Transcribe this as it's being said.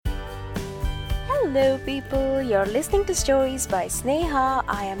Hello people, you're listening to Stories by Sneha.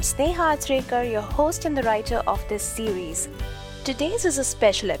 I am Sneha Achrekar, your host and the writer of this series. Today's is a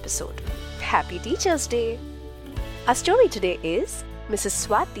special episode. Happy Teachers Day! Our story today is Mrs.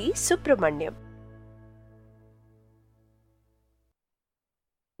 Swati Subramaniam.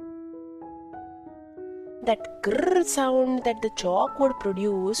 That grrr sound that the chalk would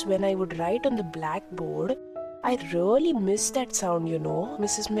produce when I would write on the blackboard, I really miss that sound,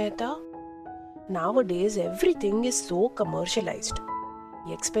 Mrs. Mehta. Nowadays, everything is so commercialized.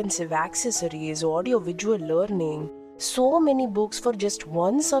 Expensive accessories, audio-visual learning, so many books for just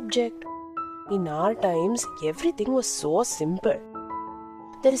one subject. In our times, everything was so simple.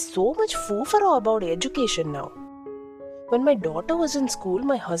 There is so much foo-fara about education now. When my daughter was in school,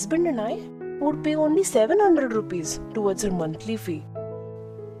 my husband and I would pay only 700 rupees towards her monthly fee.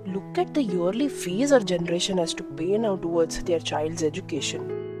 Look at the yearly fees our generation has to pay now towards their child's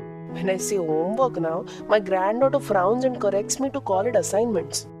education. When I say homework now, my granddaughter frowns and corrects me to call it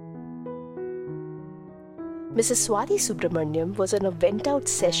assignments. Mrs. Swati Subramaniam was in a went-out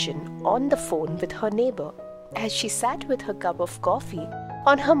session on the phone with her neighbor as she sat with her cup of coffee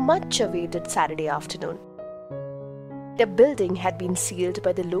on her much-awaited Saturday afternoon. The building had been sealed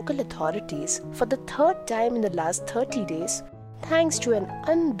by the local authorities for the third time in the last 30 days thanks to an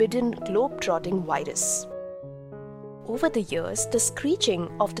unbidden globe-trotting virus. Over the years, the screeching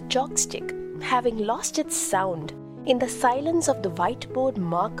of the chalk stick, having lost its sound in the silence of the whiteboard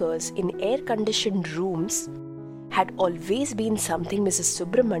markers in air-conditioned rooms, had always been something Mrs.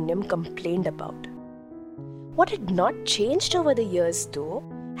 Subramaniam complained about. What had not changed over the years, though,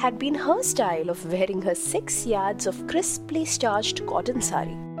 had been her style of wearing her 6 yards of crisply starched cotton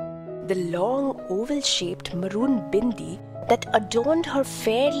sari, the long oval-shaped maroon bindi that adorned her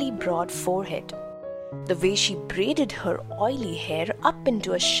fairly broad forehead, the way she braided her oily hair up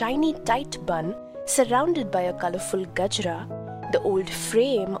into a shiny tight bun surrounded by a colourful gajra, the old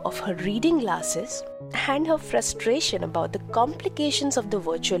frame of her reading glasses, and her frustration about the complications of the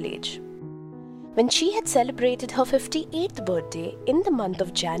virtual age. When she had celebrated her 58th birthday in the month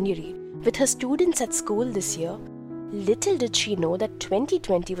of January with her students at school this year, little did she know that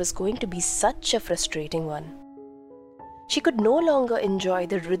 2020 was going to be such a frustrating one. She could no longer enjoy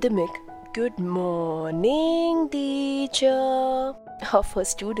the rhythmic "Good morning, teacher" of her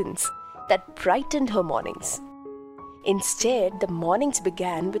students that brightened her mornings. Instead, the mornings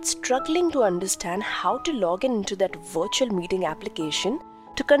began with struggling to understand how to log into that virtual meeting application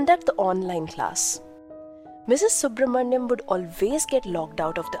to conduct the online class. Mrs. Subramaniam would always get logged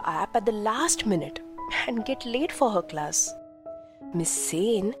out of the app at the last minute and get late for her class. Miss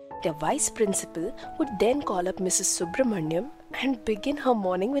Sain, their vice principal, would then call up Mrs. Subramaniam and begin her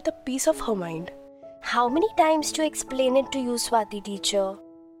morning with a piece of her mind. "How many times to explain it to you, Swati teacher?"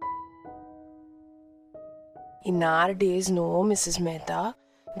 In our days, no, Mrs. Mehta,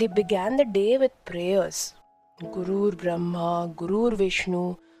 they began the day with prayers. Gurur Brahma, Gurur Vishnu,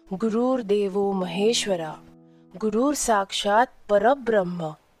 Gurur Devo Maheshwara, Gurur Sakshat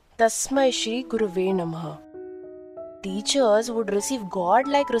Parabrahma, Tasmai Shri Guruve Namaha. Teachers would receive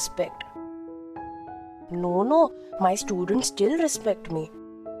God-like respect. No, my students still respect me.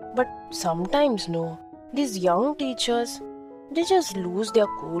 But sometimes, no, these young teachers, they just lose their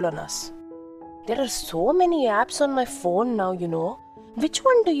cool on us. There are so many apps on my phone now, Which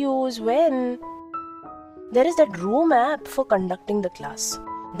one to use when? There is that Room app for conducting the class.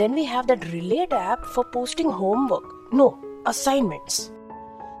 Then we have that Relate app for posting homework. No, assignments.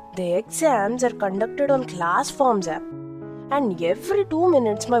 The exams are conducted on Classforms app. And every 2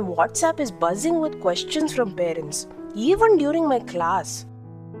 minutes, my WhatsApp is buzzing with questions from parents, even during my class.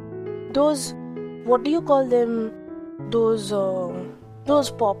 Those, what do you call them?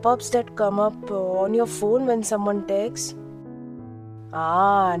 Those pop-ups that come up on your phone when someone texts.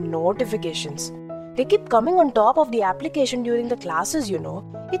 Notifications. They keep coming on top of the application during the classes,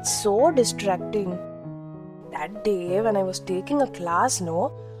 It's so distracting. That day when I was taking a class,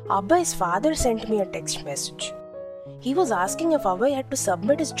 Abhay's father sent me a text message. He was asking if Abhay had to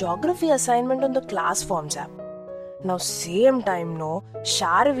submit his geography assignment on the Classforms app. Now same time,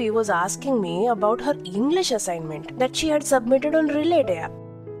 Sharvi was asking me about her English assignment that she had submitted on Relate app.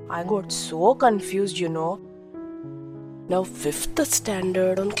 I got so confused, Now 5th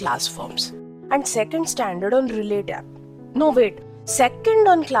standard on Classforms and 2nd standard on Relate app. No wait, 2nd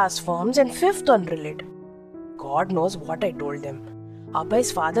on Classforms and 5th on Relate. God knows what I told them.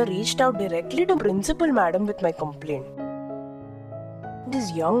 Abhay's father reached out directly to Principal Madam with my complaint.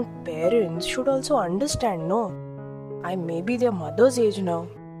 These young parents should also understand, I may be their mother's age now.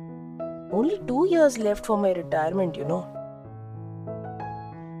 Only 2 years left for my retirement,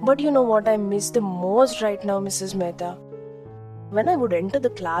 But you know what I miss the most right now, Mrs. Mehta? When I would enter the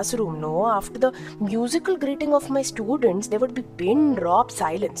classroom, after the musical greeting of my students, there would be pin drop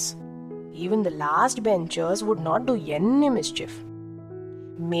silence. Even the last benchers would not do any mischief.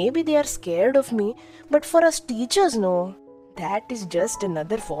 Maybe they are scared of me, but for us teachers, that is just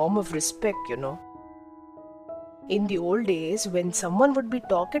another form of respect, In the old days, when someone would be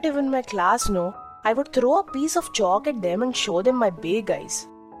talkative in my class, I would throw a piece of chalk at them and show them my big eyes.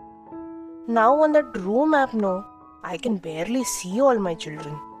 Now on that room app, I can barely see all my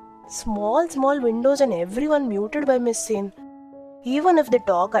children. Small windows and everyone muted by Miss Sen. Even if they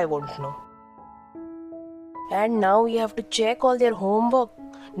talk, I won't know. And now we have to check all their homework.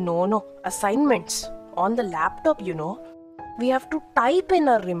 No, assignments. On the laptop, We have to type in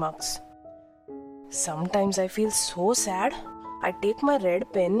our remarks. Sometimes I feel so sad. I take my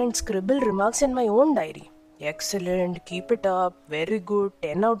red pen and scribble remarks in my own diary. Excellent, keep it up, very good,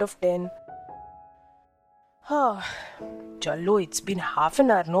 10 out of 10. Challo, it's been half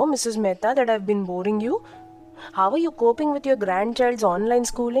an hour, Mrs. Mehta, that I've been boring you? How are you coping with your grandchild's online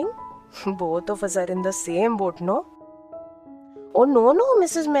schooling? Both of us are in the same boat, no? Oh, no,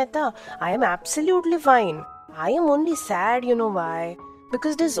 Mrs. Mehta. I am absolutely fine. I am only sad, you know why?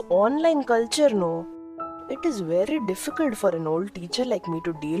 Because this online culture, it is very difficult for an old teacher like me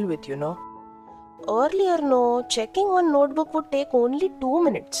to deal with, Earlier, checking one notebook would take only 2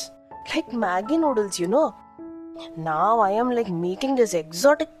 minutes. Like Maggi noodles, Now I am like making this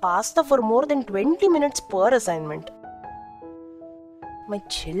exotic pasta for more than 20 minutes per assignment. My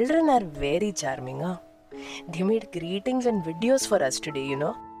children are very charming, They made greetings and videos for us today,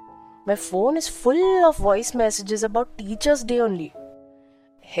 My phone is full of voice messages about Teachers' Day only.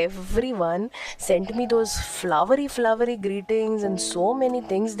 Everyone sent me those flowery greetings and so many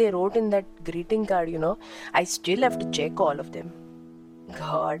things they wrote in that greeting card, I still have to check all of them.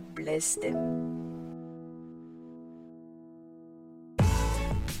 God bless them.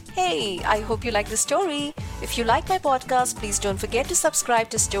 Hey, I hope you like the story. If you like my podcast, please don't forget to subscribe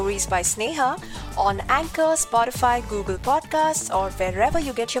to Stories by Sneha on Anchor, Spotify, Google Podcasts, or wherever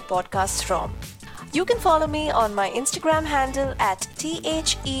you get your podcasts from. You can follow me on my Instagram handle at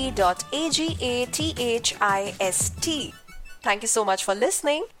the.agathist. Thank you so much for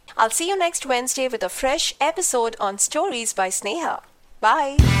listening. I'll see you next Wednesday with a fresh episode on Stories by Sneha.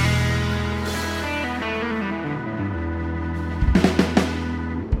 Bye.